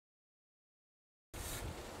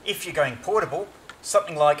If you're going portable,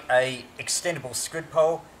 something like a extendable screw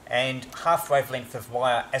pole and half wavelength of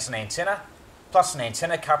wire as an antenna, plus an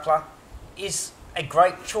antenna coupler, is a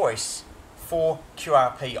great choice for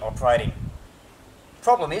QRP operating.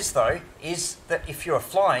 Problem is though, is that if you're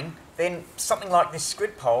flying, then something like this screw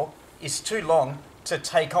pole is too long to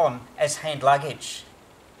take on as hand luggage.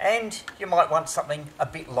 And you might want something a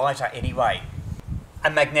bit lighter anyway. A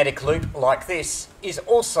magnetic loop like this is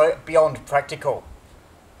also beyond practical,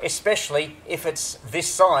 especially if it's this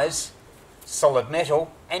size, solid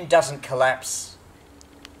metal, and doesn't collapse.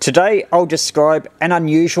 Today I'll describe an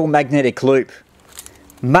unusual magnetic loop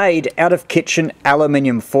made out of kitchen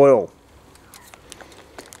aluminium foil.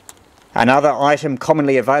 Another item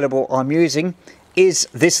commonly available I'm using is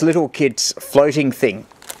this little kid's floating thing.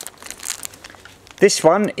 This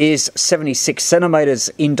one is 76 centimeters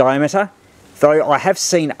in diameter, though I have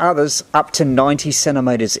seen others up to 90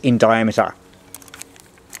 centimeters in diameter.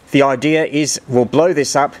 The idea is we'll blow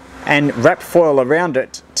this up and wrap foil around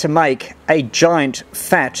it to make a giant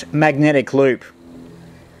fat magnetic loop.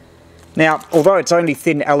 Now, although it's only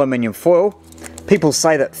thin aluminium foil, people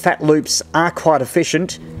say that fat loops are quite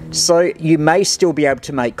efficient, so you may still be able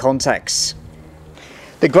to make contacts.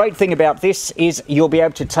 The great thing about this is you'll be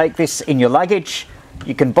able to take this in your luggage.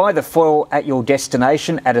 You can buy the foil at your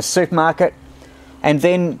destination at a supermarket, and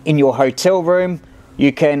then in your hotel room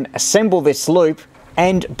you can assemble this loop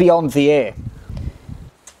and be on the air.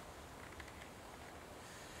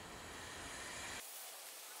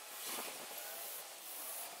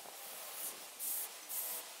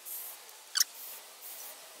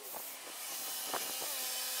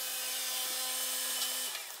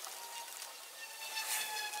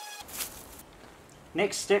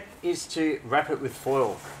 Next step is to wrap it with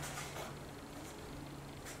foil.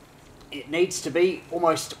 It needs to be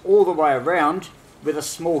almost all the way around with a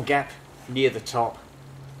small gap near the top.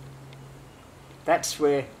 That's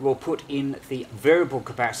where we'll put in the variable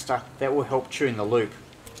capacitor that will help tune the loop.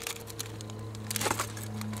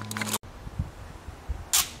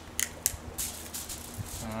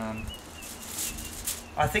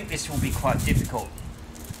 I think this will be quite difficult,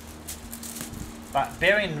 but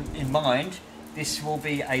bearing in mind this will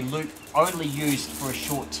be a loop only used for a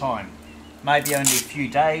short time, maybe only a few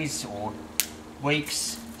days or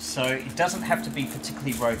weeks, so it doesn't have to be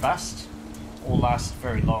particularly robust or last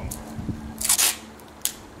very long.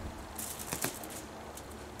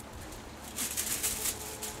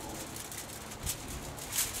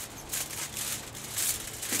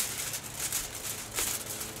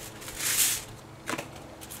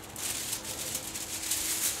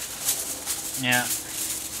 Now,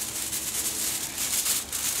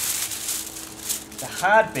 the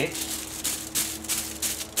hard bit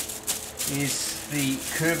is the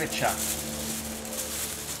curvature.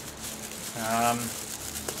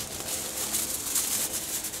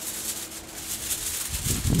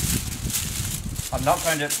 I'm not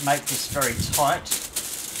going to make this very tight.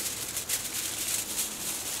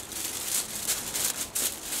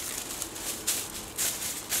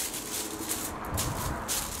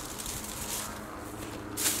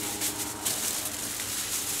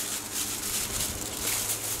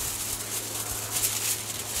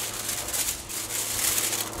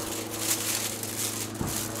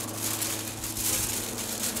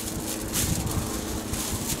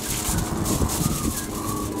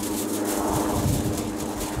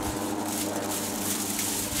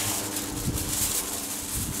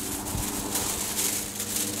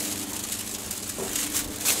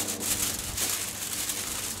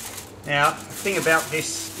 Now, the thing about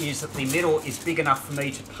this is that the middle is big enough for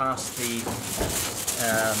me to pass the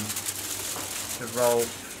roll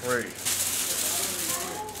through.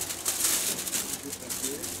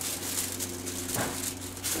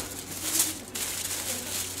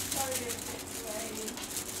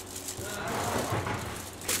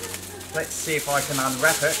 Let's see if I can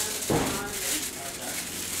unwrap it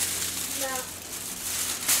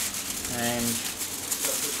and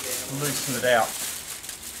loosen it out.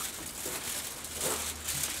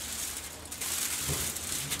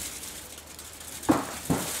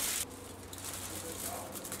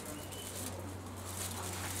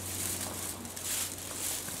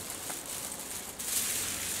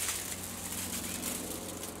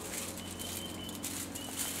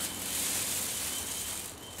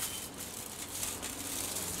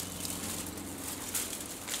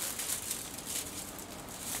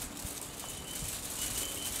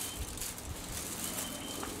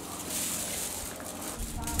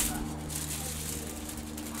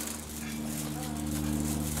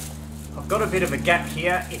 I've got a bit of a gap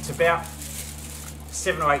here. It's about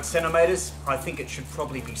 7 or 8 centimeters. I think it should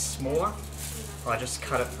probably be smaller. I just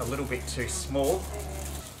cut it a little bit too small.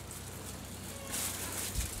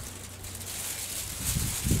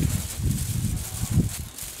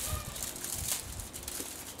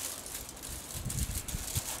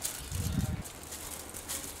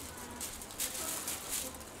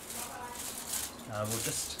 We'll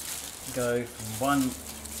just go from one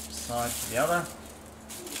side to the other.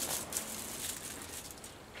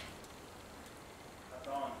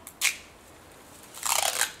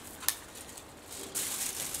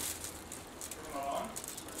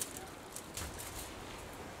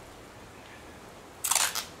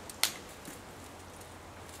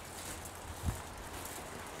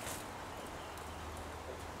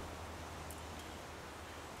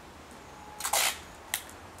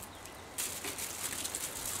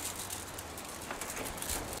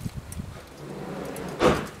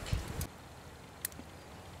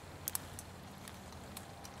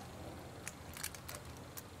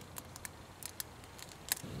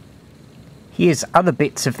 Here's other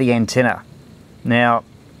bits of the antenna. Now,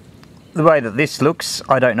 the way that this looks,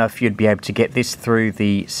 I don't know if you'd be able to get this through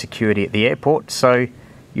the security at the airport, so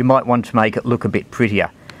you might want to make it look a bit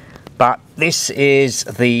prettier. But this is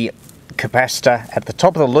the capacitor at the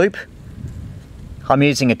top of the loop. I'm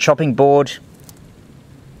using a chopping board.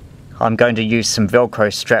 I'm going to use some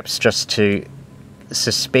Velcro straps just to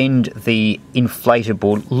suspend the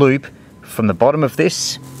inflatable loop from the bottom of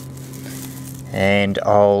this. And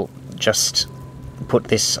I'll just put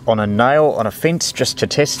this on a nail on a fence just to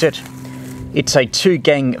test it. It's a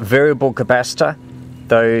 2-gang variable capacitor,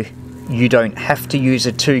 though you don't have to use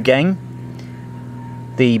a 2-gang.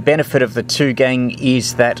 The benefit of the 2-gang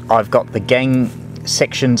is that I've got the gang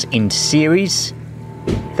sections in series.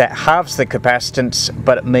 That halves the capacitance,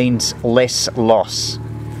 but it means less loss.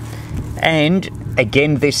 And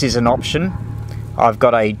again, this is an option. I've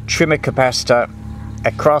got a trimmer capacitor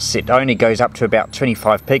across. It only goes up to about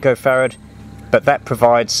 25 picofarad, but that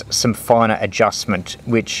provides some finer adjustment,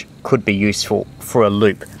 which could be useful for a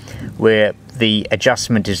loop where the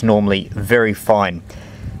adjustment is normally very fine,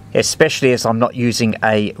 especially as I'm not using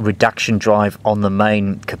a reduction drive on the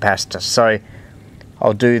main capacitor. So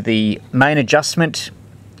I'll do the main adjustment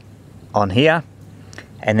on here,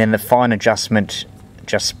 and then the fine adjustment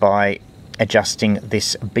just by adjusting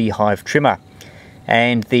this beehive trimmer.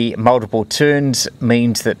 And the multiple turns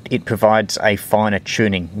means that it provides a finer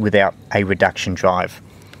tuning without a reduction drive.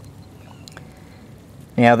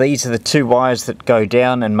 Now these are the 2 wires that go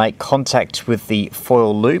down and make contact with the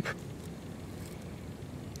foil loop.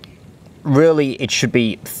 Really, it should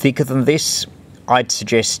be thicker than this. I'd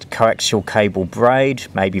suggest coaxial cable braid,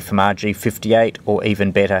 maybe from RG58 or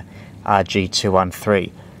even better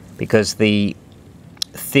RG213, because the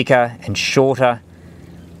thicker and shorter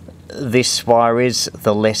this wire is,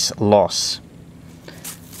 the less loss.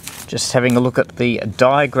 Just having a look at the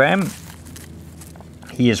diagram,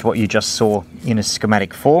 here's what you just saw in a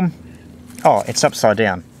schematic form. Oh, it's upside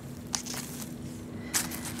down.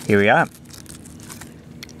 Here we are.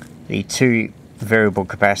 The 2 variable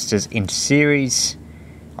capacitors in series.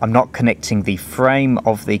 I'm not connecting the frame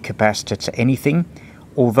of the capacitor to anything,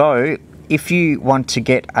 although if you want to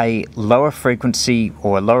get a lower frequency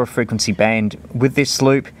or a lower frequency band with this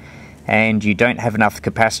loop and you don't have enough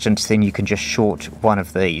capacitance, then you can just short one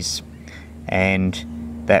of these, and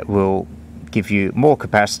that will give you more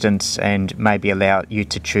capacitance and maybe allow you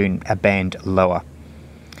to tune a band lower.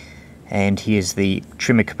 And here's the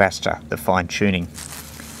trimmer capacitor, the fine tuning.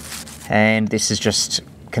 And this is just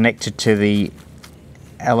connected to the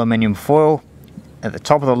aluminium foil at the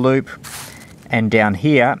top of the loop, and down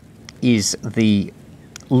here is the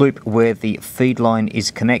loop where the feed line is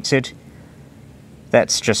connected.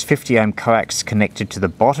 That's just 50 ohm coax connected to the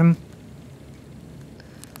bottom.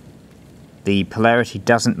 The polarity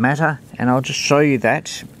doesn't matter, and I'll just show you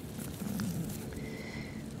that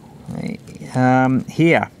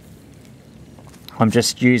here. I'm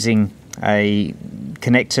just using a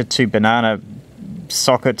connector to banana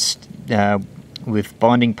sockets with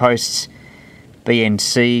binding posts,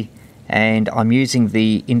 BNC, and I'm using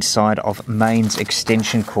the inside of mains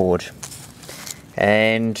extension cord.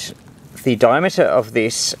 And the diameter of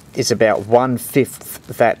this is about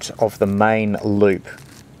 1/5 that of the main loop.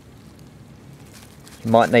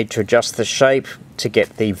 You might need to adjust the shape to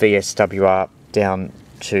get the VSWR down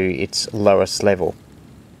to its lowest level.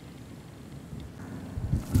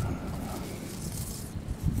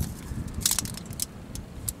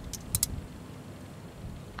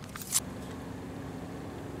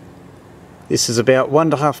 This is about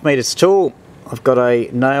 1.5 meters tall. I've got a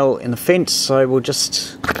nail in the fence, so we'll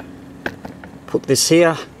just put this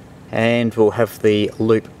here and we'll have the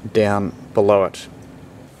loop down below it.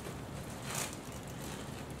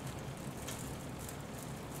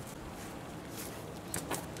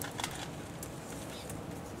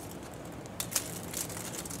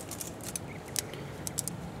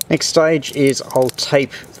 Next stage is I'll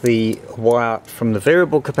tape the wire from the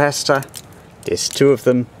variable capacitor, there's two of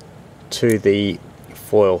them, to the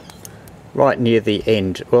foil right near the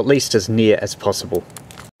end, or at least as near as possible.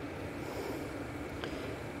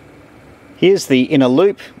 Here's the inner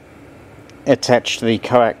loop attached to the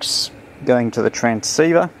coax going to the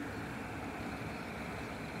transceiver.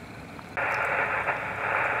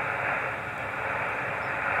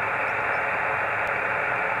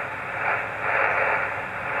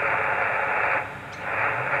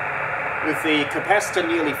 With the capacitor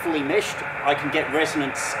nearly fully meshed, I can get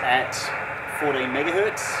resonance at 14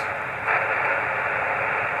 megahertz.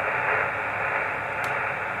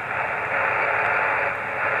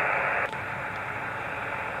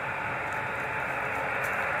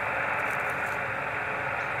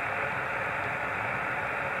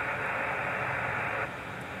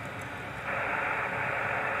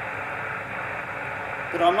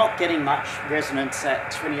 But I'm not getting much resonance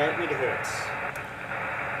at 28 megahertz.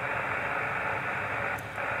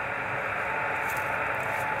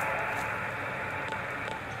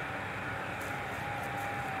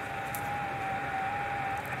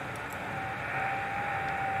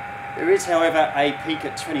 There is, however, a peak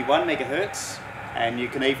at 21 megahertz, and you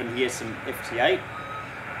can even hear some FT8.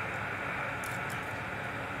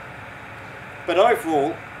 But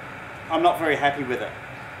overall, I'm not very happy with it.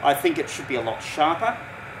 I think it should be a lot sharper.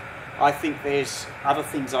 I think there's other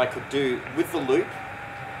things I could do with the loop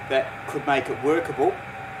that could make it workable.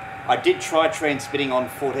 I did try transmitting on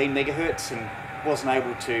 14 megahertz and wasn't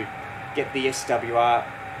able to get the SWR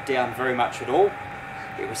down very much at all.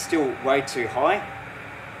 It was still way too high.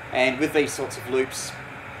 And with these sorts of loops,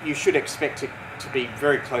 you should expect it to be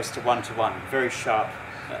very close to one-to-one, very sharp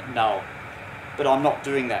null. But I'm not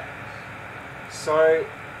doing that. So,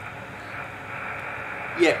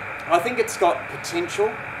 yeah, I think it's got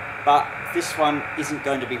potential, but this one isn't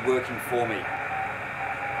going to be working for me.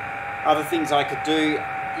 Other things I could do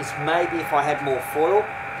is maybe if I had more foil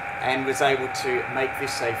and was able to make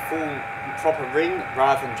this a full proper ring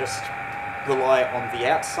rather than just rely on the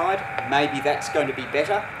outside, maybe that's going to be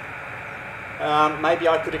better. Maybe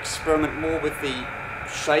I could experiment more with the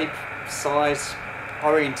shape, size,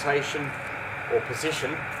 orientation or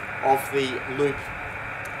position of the loop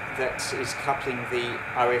that is coupling the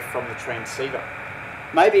OF from the transceiver.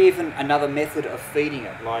 Maybe even another method of feeding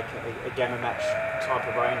it, like a gamma match type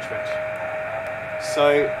arrangement.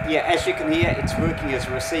 So yeah, as you can hear, it's working as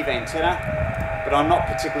a receive antenna, but I'm not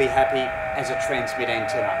particularly happy as a transmit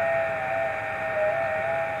antenna.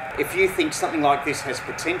 If you think something like this has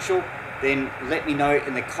potential, then let me know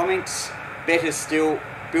in the comments. Better still,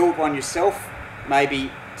 build one yourself,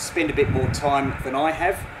 maybe spend a bit more time than I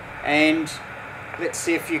have, and let's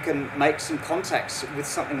see if you can make some contacts with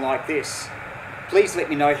something like this. Please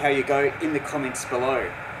let me know how you go in the comments below.